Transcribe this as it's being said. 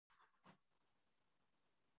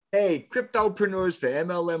Hey, cryptopreneurs for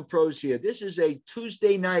MLM Pros here. This is a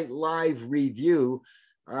Tuesday night live review.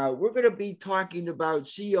 We're going to be talking about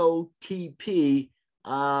COTP,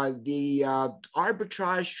 the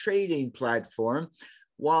arbitrage trading platform.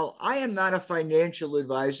 While I am not a financial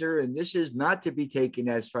advisor, and this is not to be taken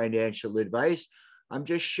as financial advice, I'm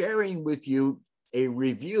just sharing with you a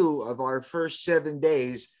review of our first 7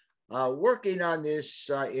 days working on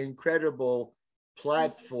this incredible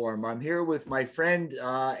platform. I'm here with my friend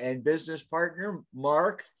and business partner,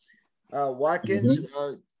 Mark Watkins,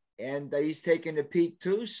 and he's taking a peek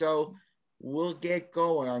too. So we'll get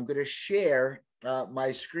going. I'm going to share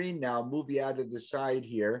my screen now, move you out of the side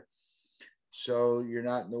here so you're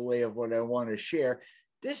not in the way of what I want to share.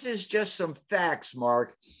 This is just some facts,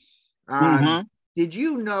 Mark. Did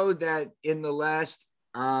you know that in the last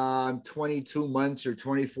 22 months or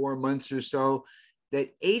 24 months or so,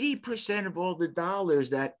 that 80% of all the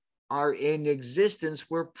dollars that are in existence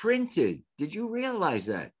were printed? Did you realize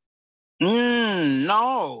that?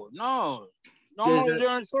 No,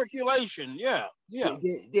 they're in circulation. Yeah.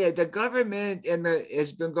 The government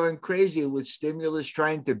has been going crazy with stimulus,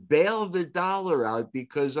 trying to bail the dollar out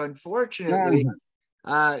because, unfortunately,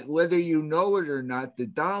 whether you know it or not, the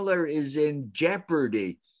dollar is in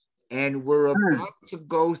jeopardy, and we're about to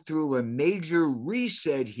go through a major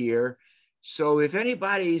reset here. So if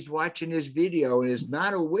anybody's watching this video and is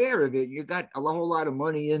not aware of it, you got a whole lot of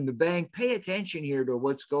money in the bank, pay attention here to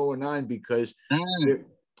what's going on, because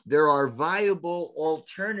there are viable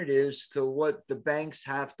alternatives to what the banks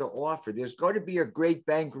have to offer. There's going to be a great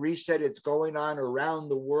bank reset. It's going on around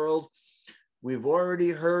the world. We've already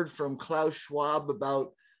heard from Klaus Schwab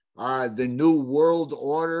about the new world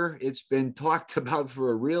order. It's been talked about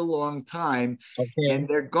for a real long time. And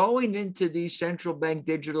they're going into these central bank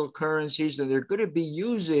digital currencies, and they're going to be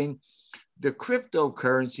using the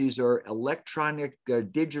cryptocurrencies or electronic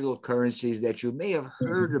digital currencies that you may have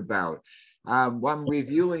heard about. I'm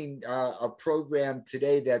reviewing a program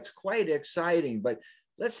today that's quite exciting, but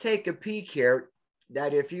let's take a peek here.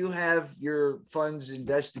 That if you have your funds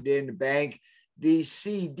invested in the bank, these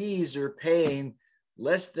CDs are paying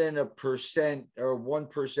less than 1% or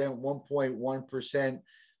 1.1%,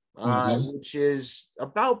 which is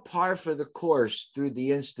about par for the course through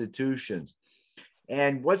the institutions.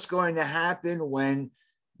 And what's going to happen when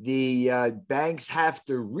the banks have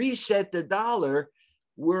to reset the dollar?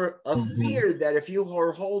 We're afeared that if you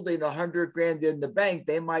are holding 100 grand in the bank,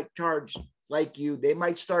 they might charge they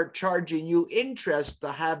might start charging you interest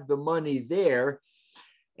to have the money there.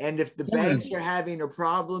 And if the banks are having a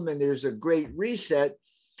problem and there's a great reset,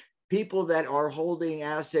 people that are holding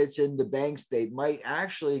assets in the banks, they might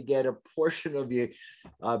actually get a portion of your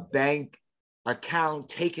bank account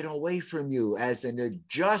taken away from you as an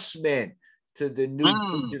adjustment to the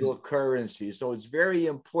new digital currency. So it's very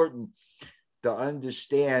important to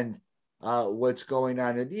understand what's going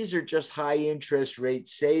on. And these are just high interest rate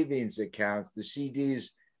savings accounts. The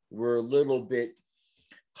CDs were a little bit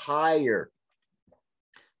higher.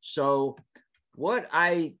 So what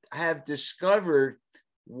I have discovered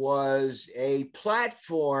was a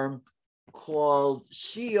platform called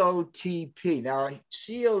COTP. Now,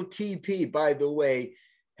 COTP, by the way,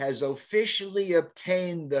 has officially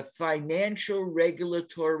obtained the financial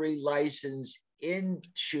regulatory license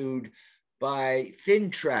issued by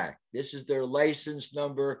FinTrack. This is their license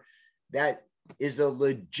number. That is a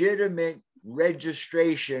legitimate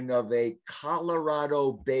registration of a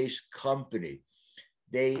Colorado-based company.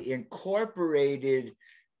 They incorporated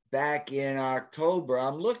back in October.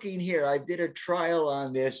 I'm looking here. I did a trial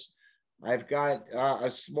on this. I've got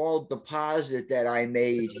a small deposit that I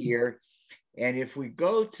made here. And if we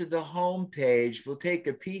go to the home page, we'll take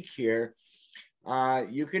a peek here.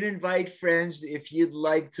 You can invite friends if you'd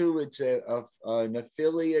like to. It's an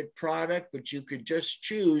affiliate product, but you could just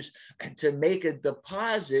choose to make a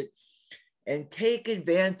deposit and take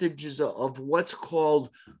advantages of what's called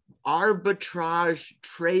arbitrage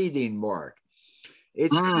trading, Mark.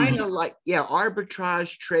 It's kind of like,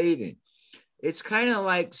 arbitrage trading. It's kind of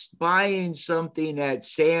like buying something at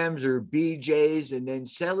Sam's or BJ's and then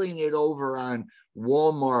selling it over on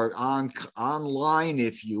Walmart online,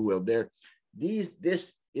 if you will.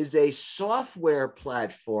 This is a software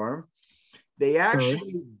platform. They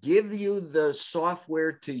actually give you the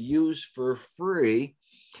software to use for free.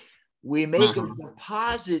 We make a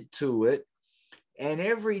deposit to it, and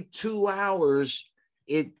every 2 hours,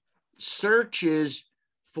 it searches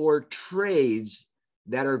for trades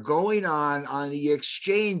that are going on the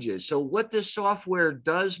exchanges. So what the software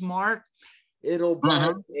does, Mark, it'll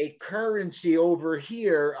buy a currency over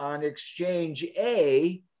here on exchange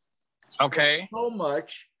A. Okay. So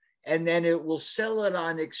much. and then it will sell it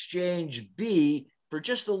on exchange B for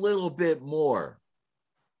just a little bit more.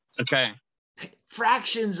 Okay.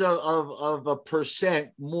 Fractions of a percent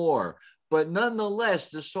more. But nonetheless,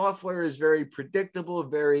 the software is very predictable,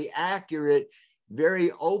 very accurate,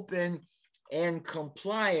 very open and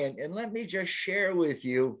compliant. And let me just share with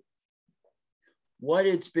you what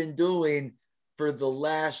it's been doing for the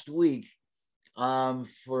last week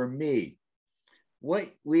for me. What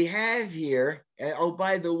we have here, and oh,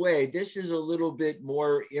 by the way, this is a little bit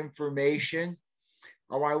more information.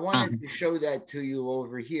 Oh, I wanted to show that to you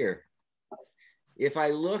over here. If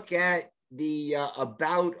I look at the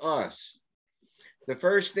About Us, the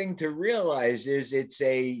first thing to realize is it's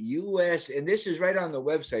a U.S., and this is right on the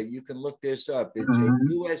website. You can look this up. It's a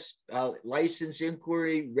U.S. License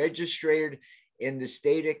inquiry registered in the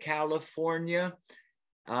state of California.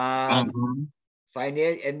 And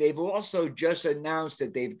they've also just announced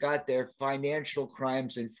that they've got their Financial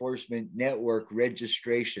Crimes Enforcement Network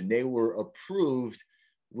registration. They were approved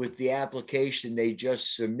with the application they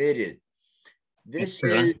just submitted. This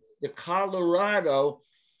is the Colorado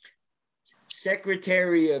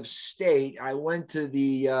Secretary of State. I went to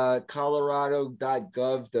the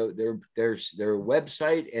colorado.gov, their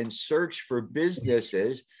website, and searched for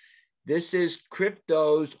businesses. This is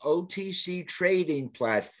crypto's OTC trading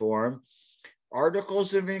platform.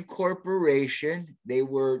 Articles of incorporation. They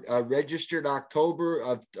were registered October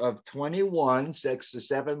of 21, 6 to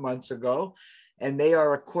 7 months ago, and they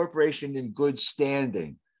are a corporation in good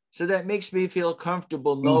standing. So that makes me feel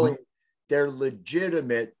comfortable knowing they're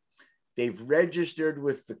legitimate. They've registered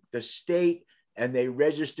with the state, and they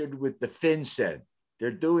registered with the FinCEN.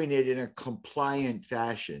 They're doing it in a compliant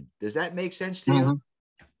fashion. Does that make sense to you?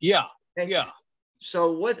 Yeah. And yeah.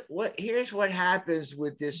 So here's what happens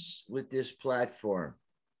with this platform.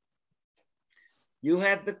 You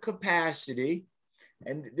have the capacity,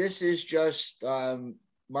 and this is just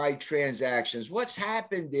my transactions. What's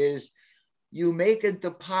happened is you make a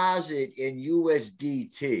deposit in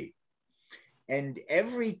USDT, and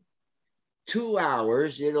every 2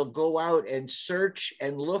 hours, it'll go out and search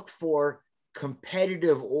and look for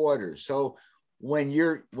competitive orders. So when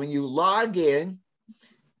you log in,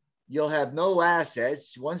 you'll have no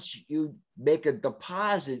assets. Once you make a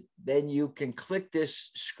deposit, then you can click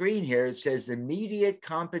this screen here. It says immediate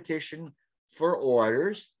competition for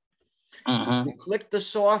orders. You click the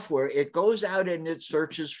software, it goes out and it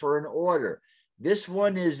searches for an order. This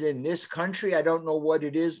one is in this country. I don't know what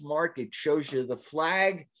it is, Mark. It shows you the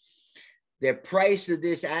flag. The price of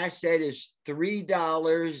this asset is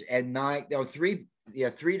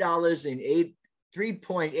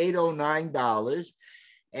 $3.809,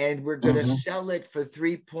 and we're going to sell it for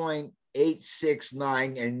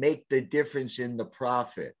 3.869 and make the difference in the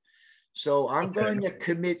profit. So I'm going to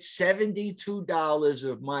commit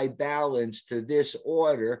 $72 of my balance to this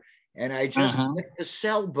order, and I just click the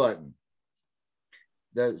sell button.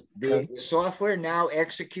 The software now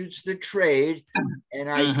executes the trade, and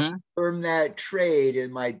I confirm that trade,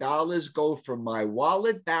 and my dollars go from my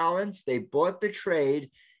wallet balance. They bought the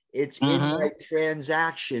trade. It's in my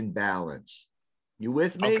transaction balance. You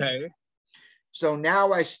with me? Okay. So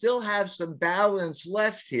now I still have some balance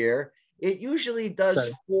left here. It usually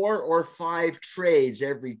does 4 or 5 trades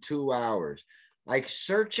every 2 hours. I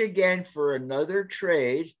search again for another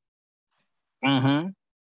trade. And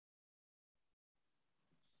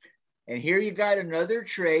here you got another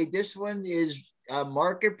trade. This one is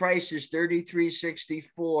market price is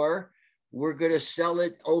 $33.64. We're going to sell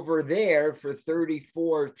it over there for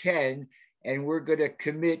 $34.10. And we're going to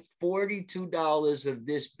commit $42 of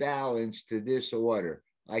this balance to this order.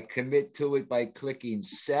 I commit to it by clicking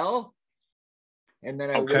sell. And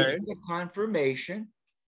then I wait for the confirmation.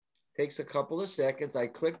 Takes a couple of seconds. I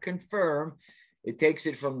click confirm. It takes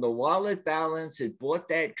it from the wallet balance. It bought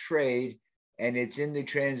that trade, and it's in the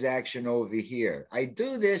transaction over here. I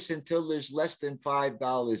do this until there's less than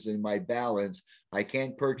 $5 in my balance. I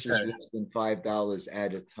can't purchase less than $5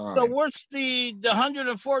 at a time. So what's the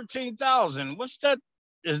 114,000? What's that?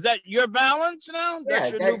 Is that your balance now?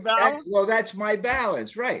 That's your new balance? Well, that's my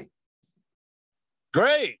balance, right?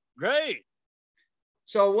 Great, great.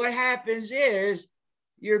 So what happens is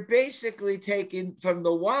you're basically taking from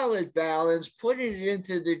the wallet balance, putting it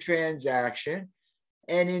into the transaction,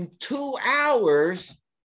 and in 2 hours,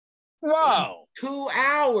 wow, 2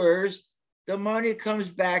 hours, the money comes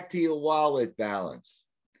back to your wallet balance.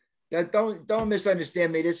 Now, don't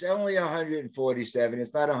misunderstand me. It's only 147.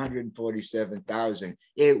 It's not 147,000.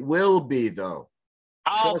 It will be though.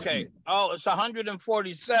 Okay. Oh, it's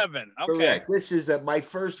 147. Okay. Correct. This is my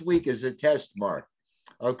first week as a test mark.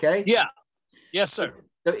 Okay. Yeah. Yes, sir.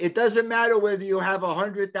 It doesn't matter whether you have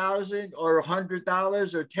 100,000 or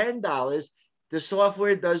 $100 or $10. The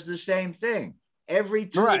software does the same thing. Every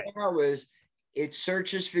 2 hours, it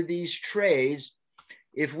searches for these trades.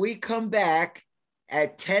 If we come back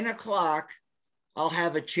at 10 o'clock, I'll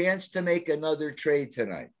have a chance to make another trade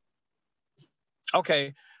tonight.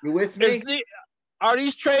 Okay. You with me? Are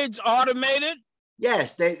these trades automated?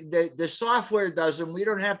 Yes, the software does them. We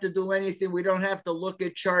don't have to do anything. We don't have to look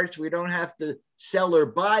at charts. We don't have to sell or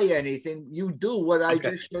buy anything. You do what I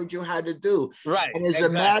just showed you how to do. Right. And as a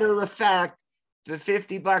matter of fact, for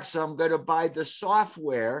 $50, I'm going to buy the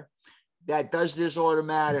software that does this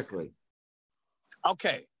automatically.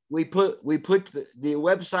 Okay. We put the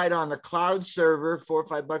website on a cloud server, $4 or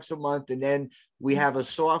 $5 a month, and then we have a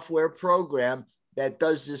software program that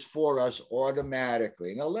does this for us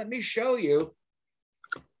automatically. Now let me show you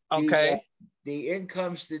the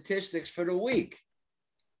income statistics for the week,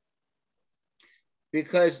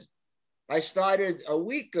 because I started a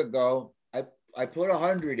week ago. I put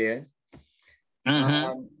 100 in,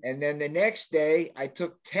 and then the next day I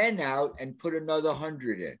took 10 out and put another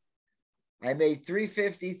 100 in. I made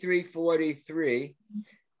 350, 343.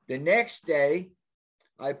 The next day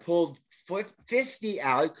I pulled 50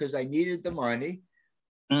 out because I needed the money.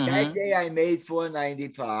 That day I made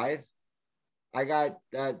 495. I got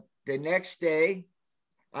the next day,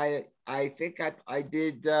 I think I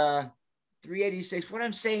did 386. What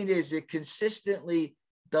I'm saying is it consistently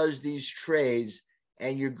does these trades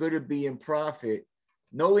and you're going to be in profit.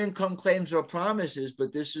 No income claims or promises,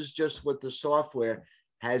 but this is just what the software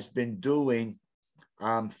has been doing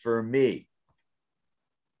for me.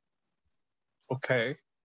 Okay.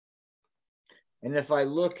 And if I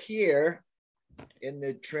look here in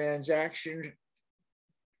the transaction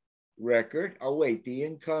record, oh wait, the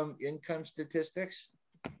income statistics.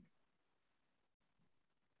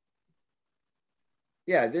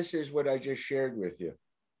 Yeah, this is what I just shared with you.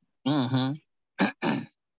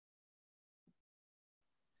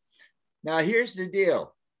 Now here's the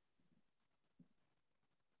deal.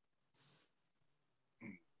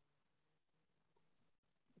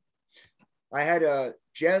 I had a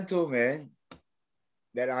gentleman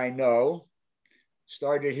that I know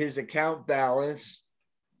started his account balance,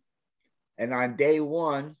 and on day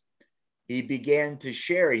one, he began to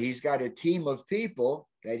share it. He's got a team of people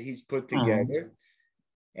that he's put together,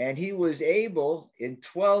 and he was able in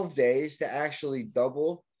 12 days to actually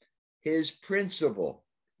double his principal.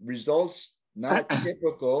 Results not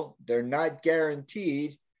typical, they're not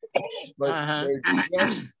guaranteed, but they're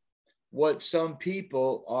just what some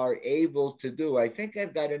people are able to do. I think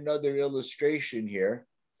I've got another illustration here.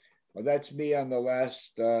 Well, that's me on the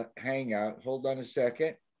last hangout. Hold on a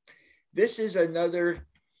second. This is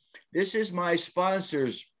my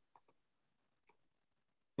sponsor's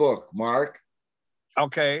book, Mark.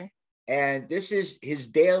 Okay. And this is his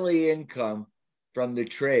daily income from the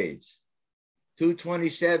trades.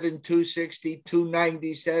 227, 260,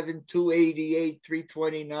 297, 288,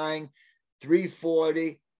 329,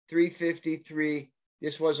 340, 353.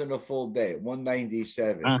 This wasn't a full day,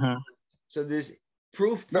 197. So there's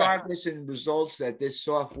proof, progress, and results that this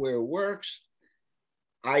software works.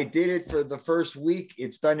 I did it for the first week.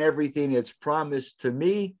 It's done everything it's promised to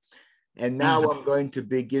me. And now I'm going to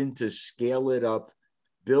begin to scale it up,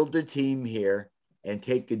 build a team here, and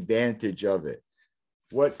take advantage of it.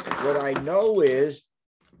 What I know is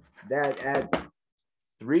that at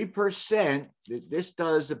 3%, this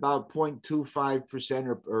does about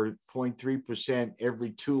 0.25% or 0.3%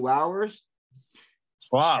 every 2 hours.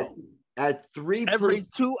 Wow. At 3%. Every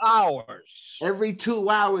 2 hours. Every 2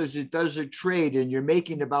 hours, it does a trade, and you're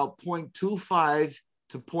making about 0.25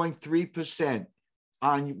 to 0.3%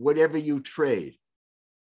 on whatever you trade.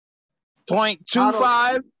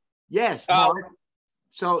 0.25? Yes, Mark.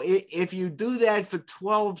 So if you do that for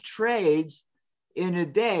 12 trades in a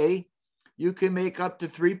day, you can make up to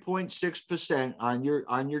 3.6%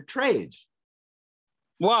 on your trades.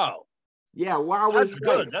 Wow. Yeah, wow. That's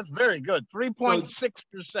good. That's very good.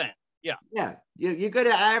 3.6%. Yeah. Yeah. You're going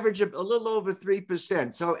to average a little over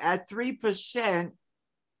 3%. So at 3%,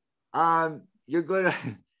 you're going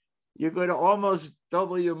to almost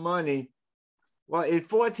double your money. Well, in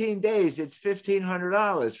 14 days, it's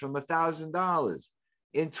 $1,500 from $1,000.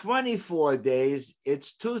 In 24 days,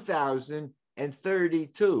 it's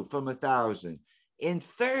 $2,032 from $1,000. In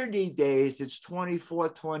 30 days, it's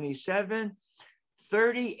 $2,427.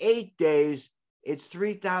 38 days, it's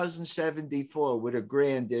 $3,074 with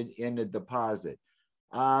 $1,000 in a deposit.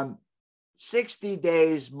 60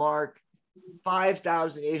 days, Mark,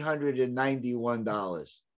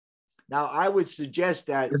 $5,891. Now, I would suggest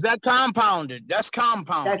that is that compounded? That's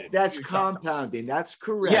compounded. That's compounding. That's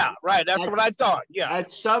correct. Yeah, right. That's what I thought. Yeah.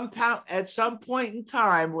 At some point in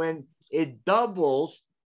time, when it doubles,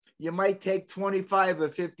 you might take 25 or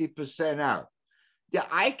 50% out. Yeah,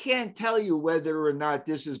 I can't tell you whether or not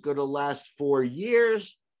this is going to last 4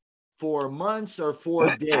 years, 4 months, or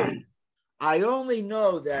 4 days. I only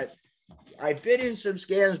know that I've been in some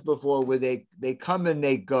scams before where they come and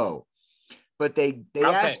they go, but they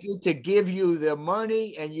ask you to give you the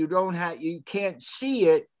money and you can't see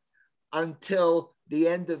it until the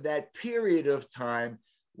end of that period of time.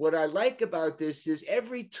 What I like about this is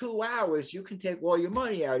every 2 hours you can take all your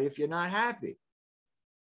money out if you're not happy.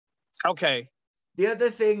 Okay. The other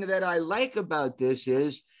thing that I like about this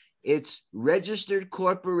is it's registered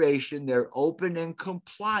corporation. They're open and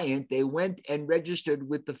compliant. They went and registered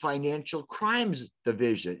with the Financial Crimes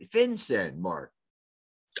Division, FinCEN, Mark.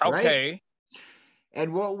 Okay. Right?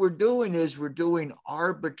 And what we're doing is we're doing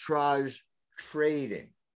arbitrage trading.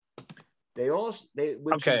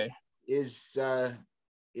 Which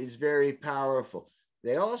is very powerful.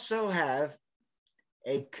 They also have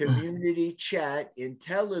a community chat in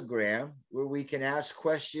Telegram where we can ask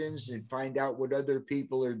questions and find out what other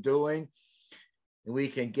people are doing. And we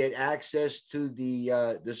can get access to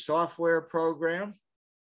the software program.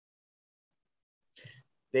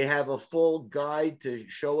 They have a full guide to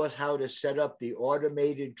show us how to set up the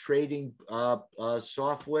automated trading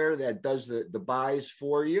software that does the buys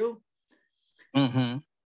for you. Mm-hmm.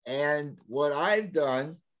 And what I've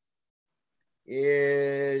done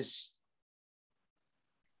is,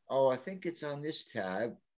 I think it's on this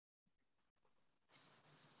tab.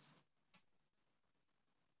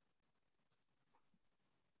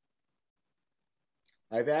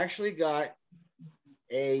 I've actually got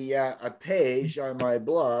a page on my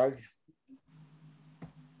blog,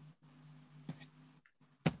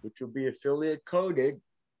 which will be affiliate coded,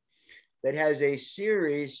 that has a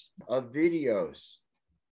series of videos.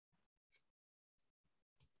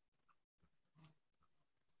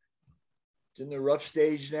 It's in the rough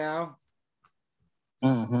stage now.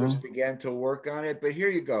 Just began to work on it, but here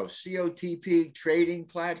you go. COTP trading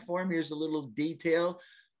platform. Here's a little detail.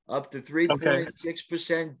 Up to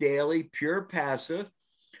 3.6% daily, pure passive.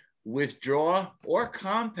 Withdraw or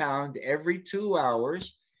compound every 2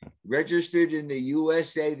 hours. Registered in the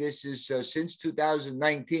USA. This is since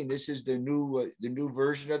 2019. This is the new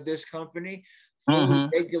version of this company. Fully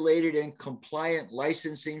regulated and compliant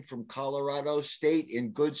licensing from Colorado State in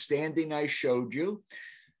good standing. I showed you.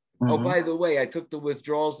 Oh, by the way, I took the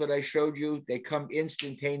withdrawals that I showed you. They come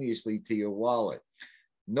instantaneously to your wallet.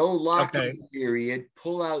 No lock-in period.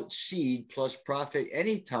 Pull out seed plus profit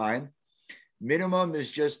anytime. Minimum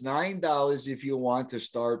is just $9 if you want to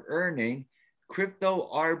start earning. Crypto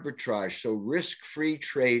arbitrage, so risk-free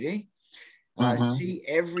trading. See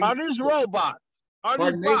every. Are these robots? Are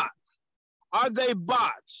these bots? Are they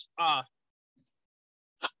bots? Are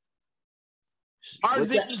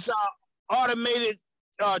these automated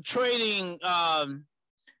trading?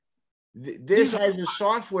 This has a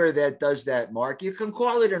software that does that, Mark. You can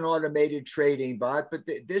call it an automated trading bot, but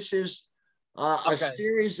this is a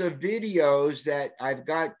series of videos that I've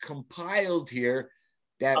got compiled here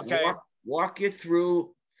that walk you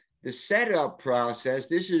through the setup process.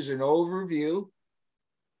 This is an overview,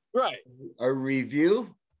 right? A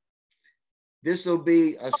review. This will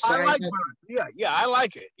be a sign up. I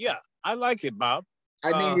like it. Yeah, I like it, Bob.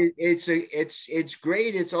 I mean, it's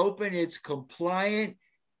great. It's open. It's compliant.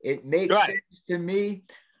 It makes sense to me.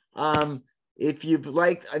 If you've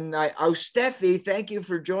Steffi, thank you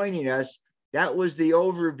for joining us. That was the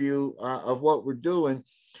overview of what we're doing.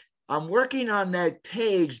 I'm working on that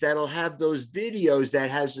page that'll have those videos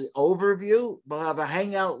that has an overview. We'll have a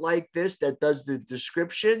hangout like this that does the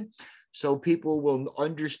description so people will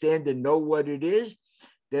understand and know what it is.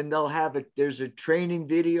 Then they'll have there's a training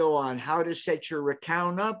video on how to set your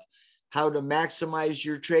account up, how to maximize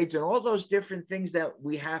your trades, and all those different things that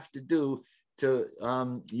we have to do to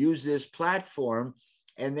use this platform.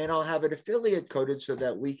 And then I'll have it affiliate coded so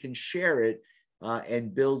that we can share it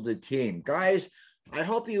and build a team. Guys, I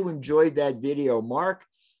hope you enjoyed that video. Mark,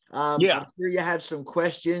 I'm sure you have some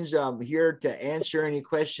questions. I'm here to answer any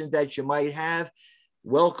questions that you might have.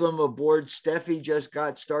 Welcome aboard. Steffi just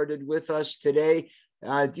got started with us today.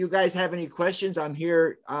 Do you guys have any questions? I'm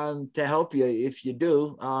here to help you if you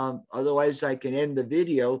do. Otherwise, I can end the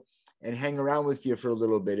video and hang around with you for a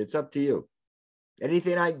little bit. It's up to you.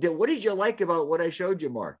 Anything I did? What did you like about what I showed you,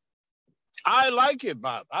 Mark? I like it,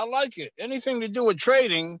 Bob. I like it. Anything to do with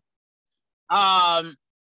trading, I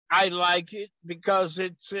like it because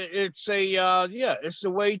it's a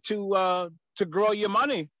way to to grow your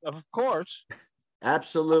money, of course.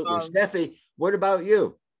 Absolutely. Steffi, what about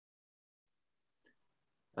you?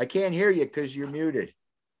 I can't hear you because you're muted.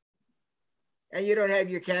 And you don't have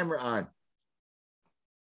your camera on.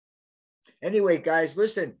 Anyway, guys,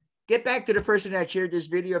 listen, get back to the person that shared this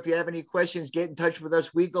video. If you have any questions, get in touch with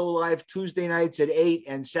us. We go live Tuesday nights at 8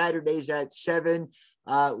 and Saturdays at 7.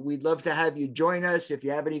 We'd love to have you join us. If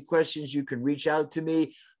you have any questions, you can reach out to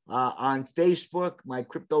me on Facebook, my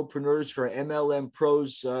Cryptopreneurs for MLM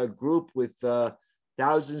Pros group with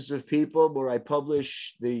thousands of people, where I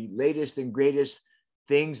publish the latest and greatest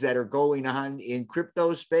things that are going on in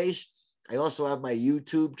crypto space. I also have my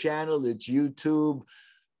YouTube channel. It's YouTube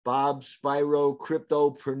Bob Spyro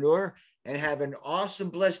Cryptopreneur. And have an awesome,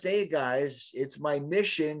 blessed day, guys. It's my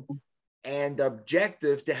mission and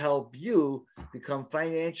objective to help you become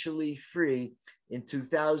financially free in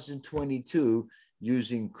 2022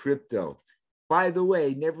 using crypto. By the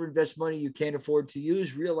way, never invest money you can't afford to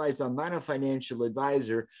use. Realize I'm not a financial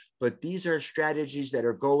advisor, but these are strategies that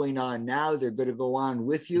are going on now. They're going to go on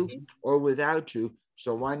with you or without you.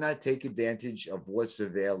 So why not take advantage of what's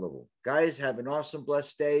available? Guys, have an awesome,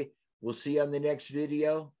 blessed day. We'll see you on the next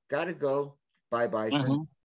video. Gotta go. Bye-bye for now.